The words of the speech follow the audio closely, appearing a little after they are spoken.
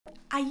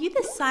Are you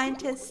the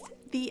scientist,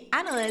 the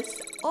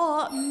analyst,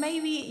 or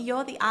maybe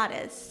you're the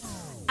artist?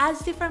 As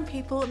different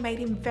people made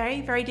in very,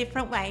 very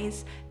different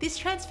ways, this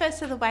transfers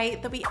to the way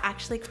that we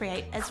actually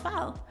create as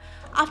well.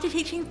 After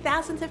teaching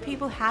thousands of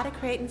people how to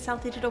create and sell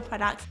digital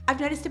products, I've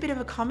noticed a bit of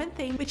a common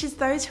theme, which is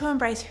those who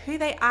embrace who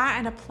they are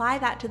and apply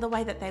that to the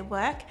way that they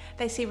work,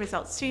 they see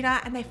results sooner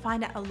and they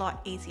find it a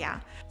lot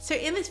easier. So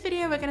in this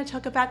video, we're going to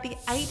talk about the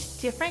 8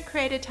 different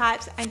creator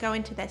types and go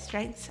into their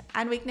strengths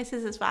and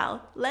weaknesses as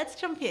well. Let's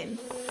jump in.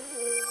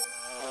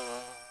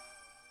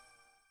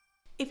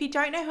 If you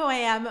don't know who I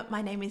am,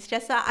 my name is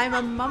Jessa. I'm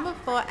a mum of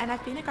 4 and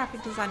I've been a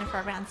graphic designer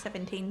for around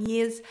 17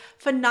 years.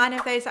 For 9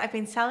 of those, I've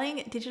been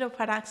selling digital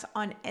products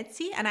on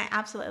Etsy and I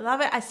absolutely love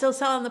it. I still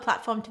sell on the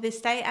platform to this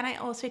day and I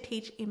also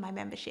teach in my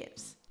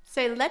memberships.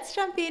 So let's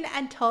jump in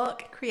and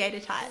talk creator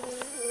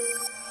types.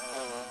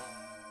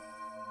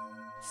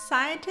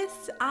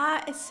 Scientists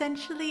are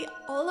essentially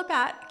all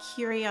about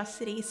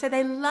curiosity. So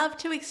they love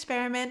to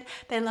experiment,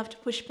 they love to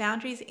push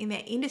boundaries in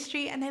their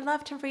industry, and they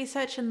love to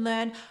research and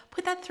learn,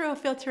 put that through a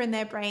filter in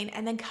their brain,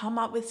 and then come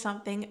up with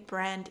something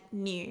brand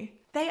new.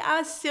 They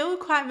are still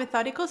quite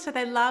methodical, so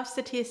they love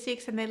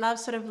statistics and they love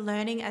sort of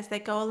learning as they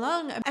go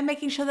along and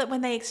making sure that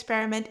when they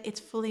experiment, it's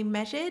fully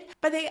measured,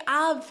 but they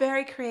are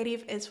very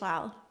creative as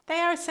well. They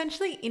are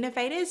essentially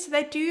innovators, so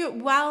they do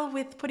well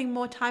with putting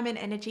more time and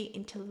energy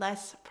into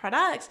less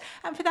products,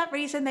 and for that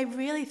reason they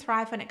really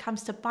thrive when it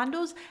comes to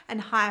bundles and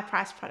higher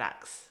priced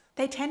products.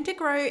 They tend to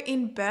grow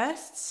in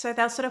bursts, so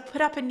they'll sort of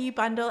put up a new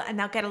bundle and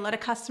they'll get a lot of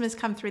customers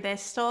come through their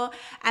store,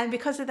 and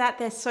because of that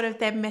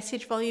their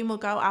message volume will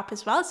go up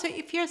as well. So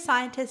if you're a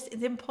scientist,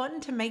 it's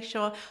important to make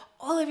sure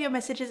all of your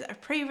messages are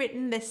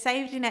pre-written, they're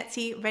saved in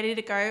Etsy, ready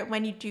to go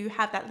when you do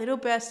have that little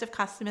burst of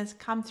customers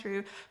come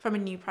through from a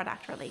new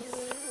product release.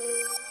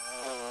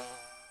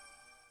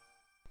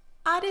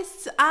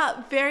 Artists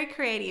are very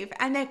creative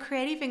and they're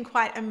creative in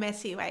quite a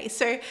messy way.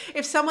 So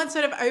if someone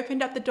sort of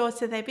opened up the doors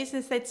to their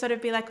business, they'd sort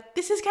of be like,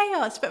 this is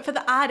chaos. But for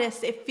the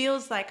artist, it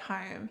feels like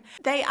home.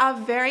 They are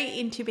very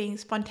into being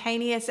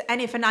spontaneous. And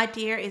if an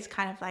idea is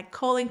kind of like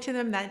calling to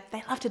them,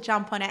 they love to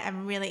jump on it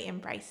and really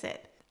embrace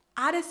it.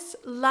 Artists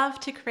love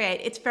to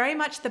create. It's very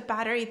much the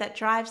battery that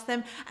drives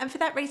them. And for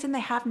that reason, they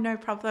have no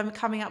problem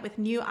coming up with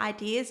new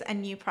ideas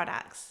and new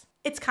products.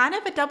 It's kind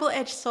of a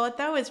double-edged sword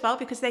though as well,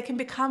 because they can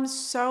become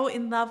so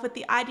in love with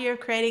the idea of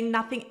creating,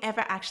 nothing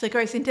ever actually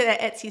goes into their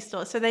Etsy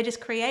store. So they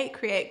just create,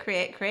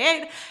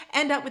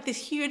 end up with this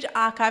huge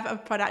archive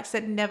of products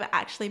that never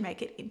actually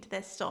make it into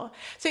their store.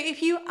 So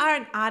if you are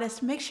an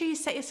artist, make sure you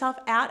set yourself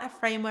out a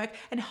framework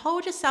and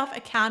hold yourself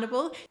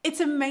accountable.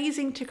 It's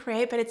amazing to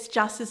create, but it's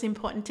just as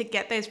important to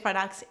get those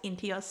products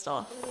into your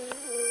store.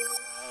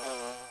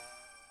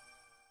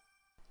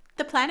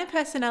 The planner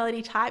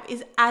personality type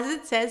is, as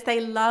it says, they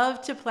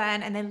love to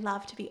plan and they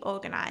love to be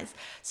organized.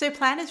 So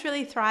planners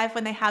really thrive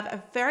when they have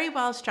a very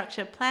well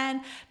structured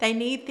plan. They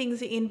need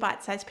things in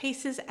bite-sized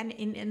pieces and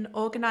in an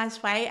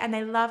organized way, and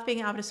they love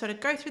being able to sort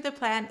of go through the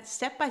plan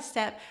step by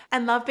step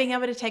and love being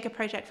able to take a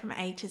project from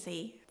A to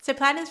Z. So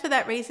planners, for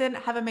that reason,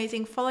 have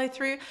amazing follow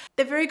through.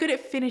 They're very good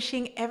at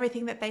finishing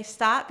everything that they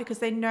start because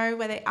they know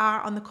where they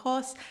are on the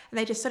course and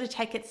they just sort of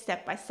take it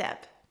step by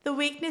step. The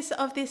weakness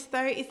of this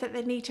though is that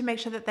they need to make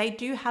sure that they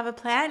do have a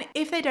plan.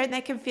 If they don't, they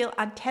can feel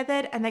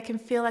untethered and they can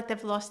feel like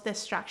they've lost their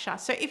structure.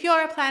 So if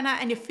you're a planner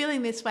and you're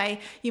feeling this way,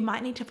 you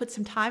might need to put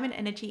some time and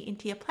energy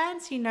into your plan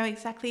so you know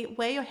exactly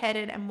where you're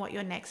headed and what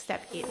your next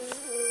step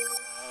is.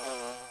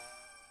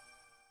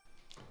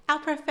 Our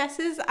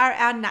professors are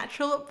our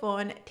natural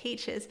born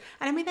teachers.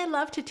 And I mean, they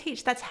love to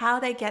teach. That's how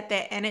they get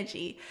their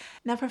energy.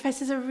 Now,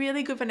 professors are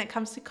really good when it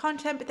comes to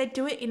content, but they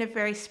do it in a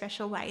very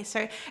special way.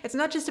 So it's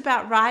not just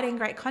about writing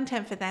great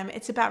content for them.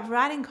 It's about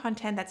writing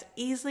content that's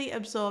easily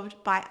absorbed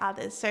by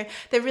others. So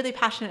they're really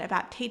passionate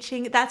about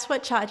teaching. That's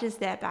what charges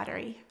their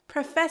battery.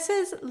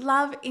 Professors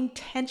love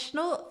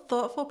intentional,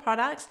 thoughtful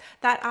products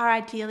that are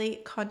ideally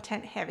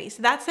content heavy.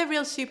 So that's their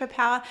real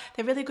superpower.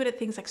 They're really good at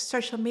things like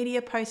social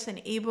media posts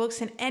and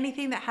ebooks and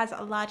anything that has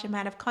a large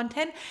amount of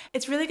content.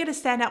 It's really going to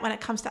stand out when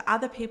it comes to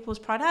other people's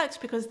products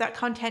because that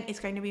content is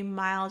going to be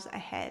miles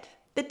ahead.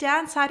 The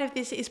downside of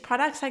this is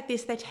products like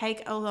this, they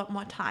take a lot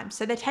more time.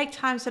 So they take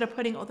time sort of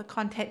putting all the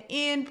content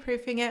in,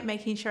 proofing it,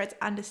 making sure it's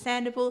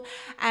understandable,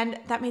 and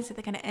that means that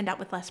they're going to end up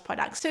with less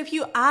products. So if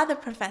you are the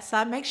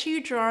professor, make sure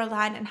you draw a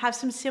line and have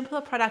some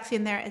simpler products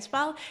in there as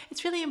well.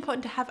 It's really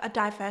important to have a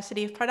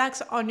diversity of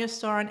products on your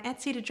store on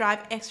Etsy to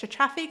drive extra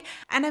traffic,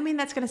 and I mean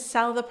that's going to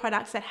sell the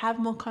products that have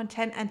more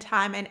content and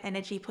time and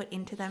energy put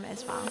into them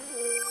as well.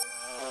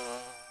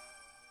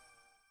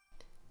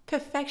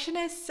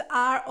 Perfectionists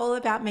are all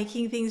about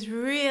making things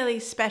really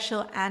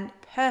special and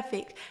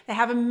perfect. They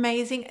have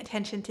amazing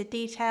attention to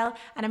detail.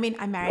 And I mean,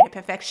 I married a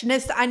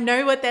perfectionist. I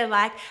know what they're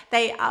like.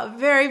 They are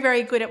very,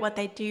 very good at what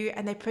they do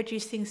and they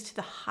produce things to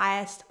the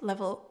highest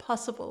level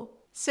possible.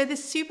 So the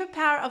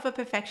superpower of a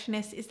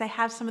perfectionist is they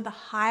have some of the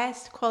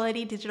highest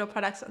quality digital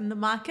products on the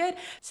market.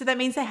 So that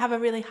means they have a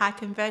really high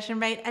conversion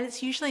rate, and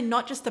it's usually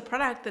not just the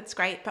product that's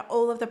great, but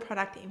all of the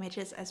product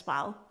images as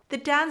well. The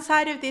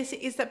downside of this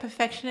is that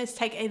perfectionists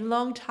take a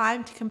long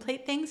time to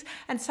complete things,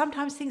 and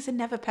sometimes things are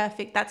never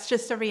perfect. That's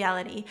just a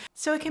reality.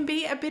 So it can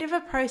be a bit of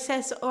a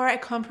process or a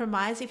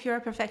compromise if you're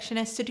a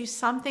perfectionist to do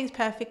some things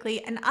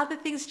perfectly, and other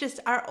things just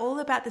are all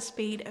about the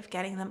speed of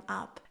getting them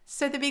up.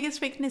 So the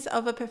biggest weakness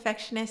of a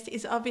perfectionist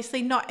is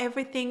obviously not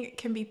everything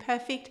can be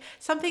perfect.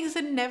 Some things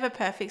are never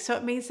perfect. So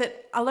it means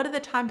that a lot of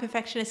the time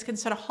perfectionists can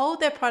sort of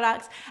hold their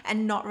products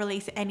and not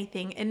release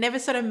anything. It never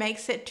sort of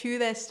makes it to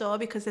their store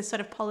because they're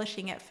sort of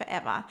polishing it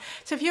forever.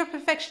 So if you're a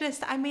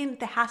perfectionist, I mean,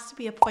 there has to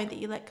be a point that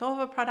you let go of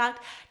a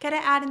product, get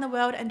it out in the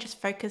world, and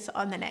just focus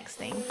on the next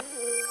thing.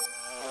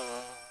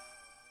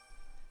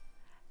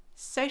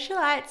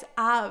 Socialites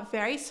are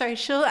very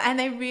social and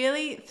they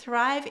really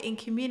thrive in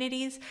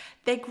communities.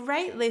 They're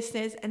great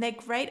listeners and they're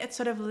great at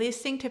sort of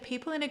listening to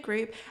people in a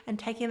group and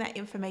taking that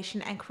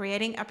information and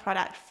creating a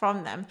product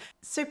from them.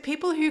 So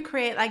people who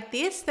create like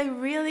this, they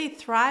really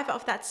thrive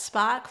off that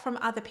spark from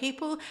other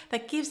people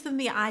that gives them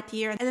the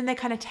idea, and then they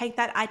kind of take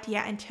that idea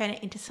and turn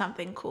it into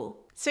something cool.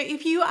 So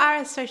if you are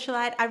a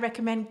socialite, I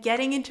recommend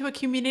getting into a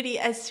community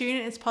as soon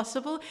as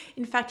possible.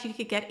 In fact, you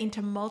could get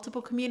into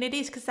multiple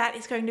communities because that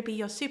is going to be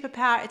your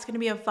superpower. It's going to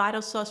be a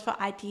vital source for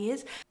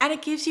ideas, and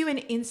it gives you an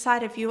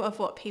insider view of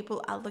what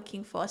people are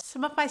looking for.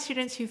 Some of my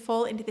students who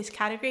fall into this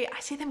category, I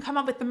see them come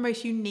up with the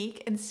most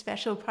unique and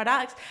special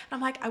products. And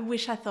I'm like, I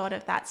wish I thought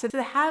of that. So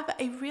they have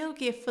a real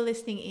gift for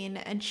listening in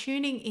and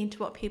tuning into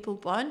what people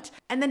want,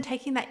 and then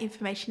taking that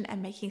information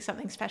and making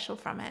something special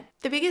from it.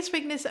 The biggest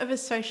weakness of a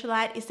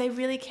socialite is they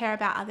really care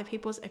about other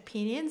people's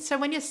opinions. So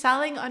when you're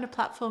selling on a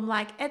platform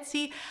like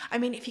Etsy, I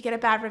mean, if you get a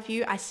bad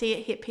review, I see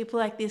it hit people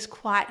like this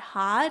quite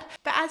hard.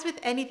 But as with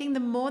anything, the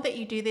more that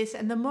you do this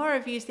and the more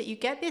reviews that you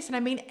get this, and I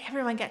mean,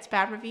 everyone gets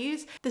bad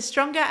reviews, the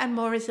stronger and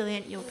more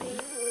resilient you'll be.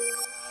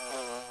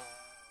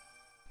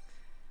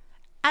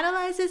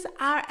 Analyzers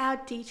are our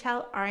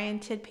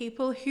detail-oriented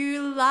people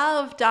who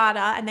love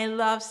data and they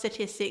love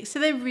statistics. So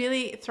they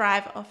really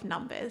thrive off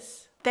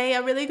numbers. They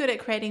are really good at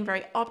creating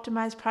very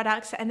optimized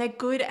products, and they're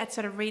good at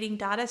sort of reading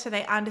data so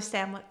they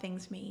understand what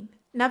things mean.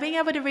 Now, being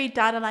able to read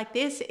data like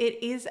this, it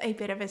is a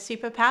bit of a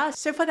superpower.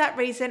 So for that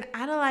reason,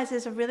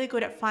 analyzers are really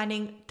good at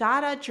finding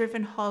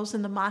data-driven holes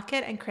in the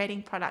market and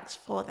creating products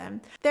for them.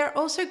 They're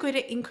also good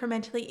at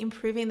incrementally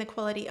improving the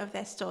quality of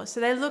their store. So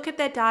they look at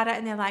their data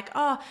and they're like,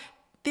 oh,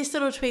 this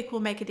little tweak will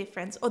make a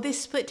difference, or this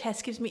split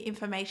test gives me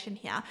information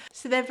here.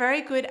 So they're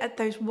very good at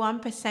those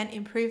 1%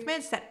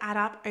 improvements that add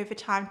up over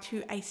time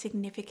to a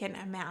significant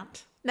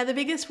amount. Now, the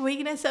biggest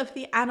weakness of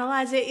the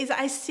analyzer is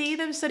I see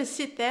them sort of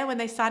sit there when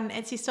they start an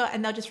Etsy store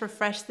and they'll just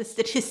refresh the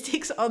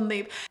statistics on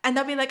loop. And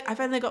they'll be like, I've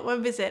only got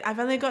one visit. I've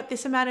only got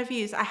this amount of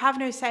views. I have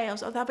no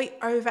sales. Or they'll be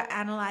over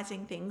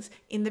analyzing things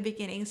in the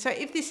beginning. So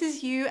if this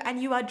is you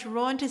and you are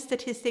drawn to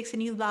statistics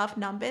and you love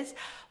numbers,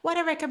 what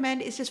I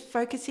recommend is just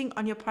focusing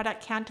on your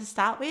product count to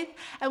start with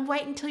and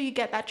wait until you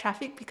get that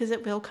traffic, because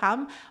it will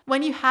come.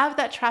 When you have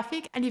that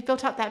traffic and you've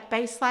built up that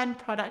baseline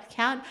product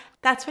count,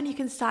 that's when you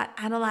can start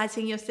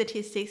analyzing your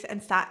statistics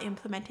and start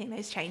implementing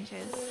those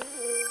changes.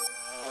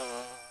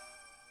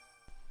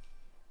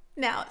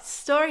 Now,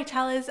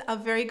 storytellers are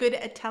very good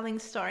at telling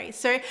stories.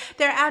 So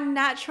they're our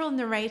natural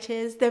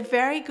narrators. They're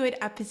very good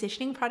at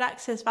positioning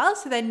products as well.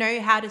 So they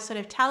know how to sort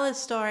of tell a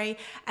story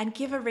and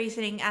give a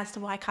reasoning as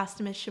to why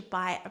customers should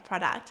buy a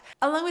product.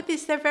 Along with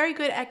this, they're very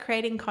good at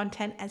creating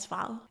content as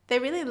well. They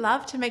really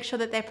love to make sure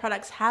that their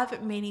products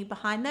have meaning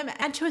behind them.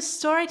 And to a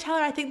storyteller,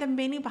 I think the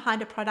meaning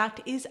behind a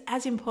product is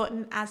as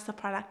important as the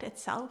product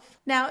itself.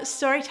 Now,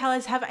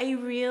 storytellers have a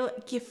real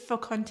gift for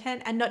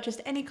content, and not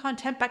just any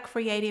content, but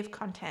creative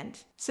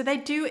content. So they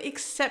do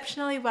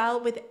exceptionally well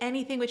with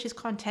anything which is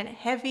content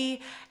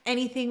heavy,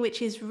 anything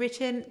which is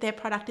written. Their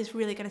product is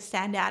really going to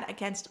stand out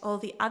against all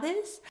the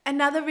others.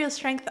 Another real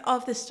strength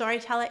of the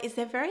storyteller is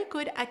they're very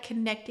good at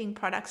connecting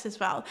products as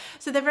well.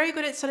 So they're very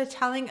good at sort of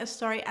telling a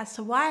story as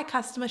to why a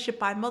customer should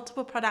buy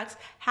multiple products,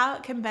 how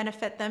it can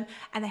benefit them,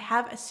 and they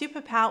have a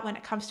superpower when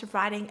it comes to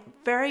writing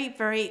very,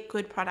 very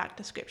good product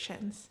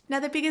descriptions. Now,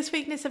 the biggest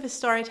weakness of a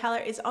storyteller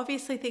is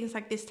obviously things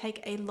like this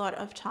take a lot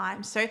of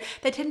time. So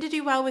they tend to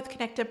do well with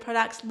connected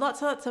products,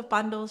 lots and lots of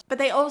bundles, but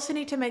they also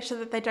need to make sure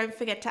that they don't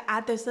forget to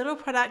add those little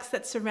products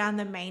that surround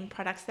the main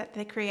products that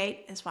they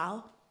create as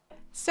well.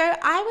 So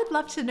I would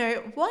love to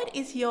know, what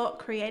is your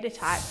creator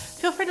type?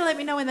 Feel free to let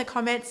me know in the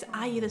comments.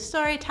 Are you the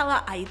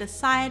storyteller? Are you the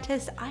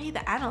scientist? Are you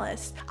the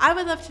analyst? I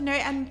would love to know,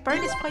 and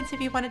bonus points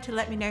if you wanted to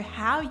let me know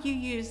how you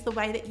use the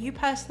way that you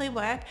personally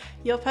work,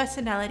 your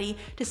personality,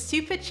 to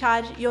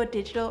supercharge your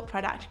digital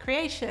product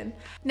creation.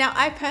 Now,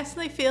 I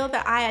personally feel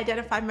that I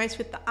identify most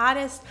with the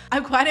artist.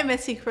 I'm quite a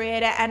messy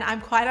creator and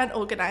I'm quite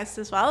unorganized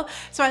as well.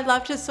 So I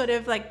love to sort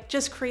of like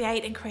just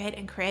create and create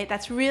and create.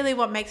 That's really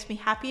what makes me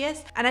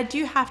happiest. And I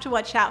do have to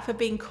watch out for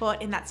being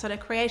caught in that sort of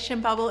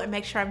creation bubble and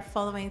make sure I'm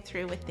following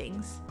through with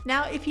things.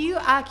 Now, if you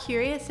are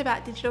curious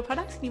about digital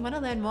products and you want to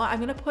learn more, I'm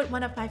going to put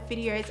one of my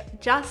videos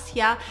just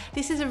here.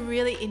 This is a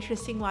really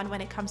interesting one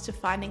when it comes to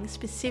finding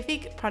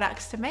specific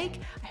products to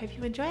make. I hope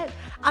you enjoy it.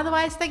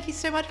 Otherwise, thank you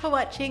so much for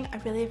watching. I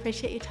really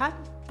appreciate your time.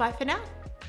 Bye for now.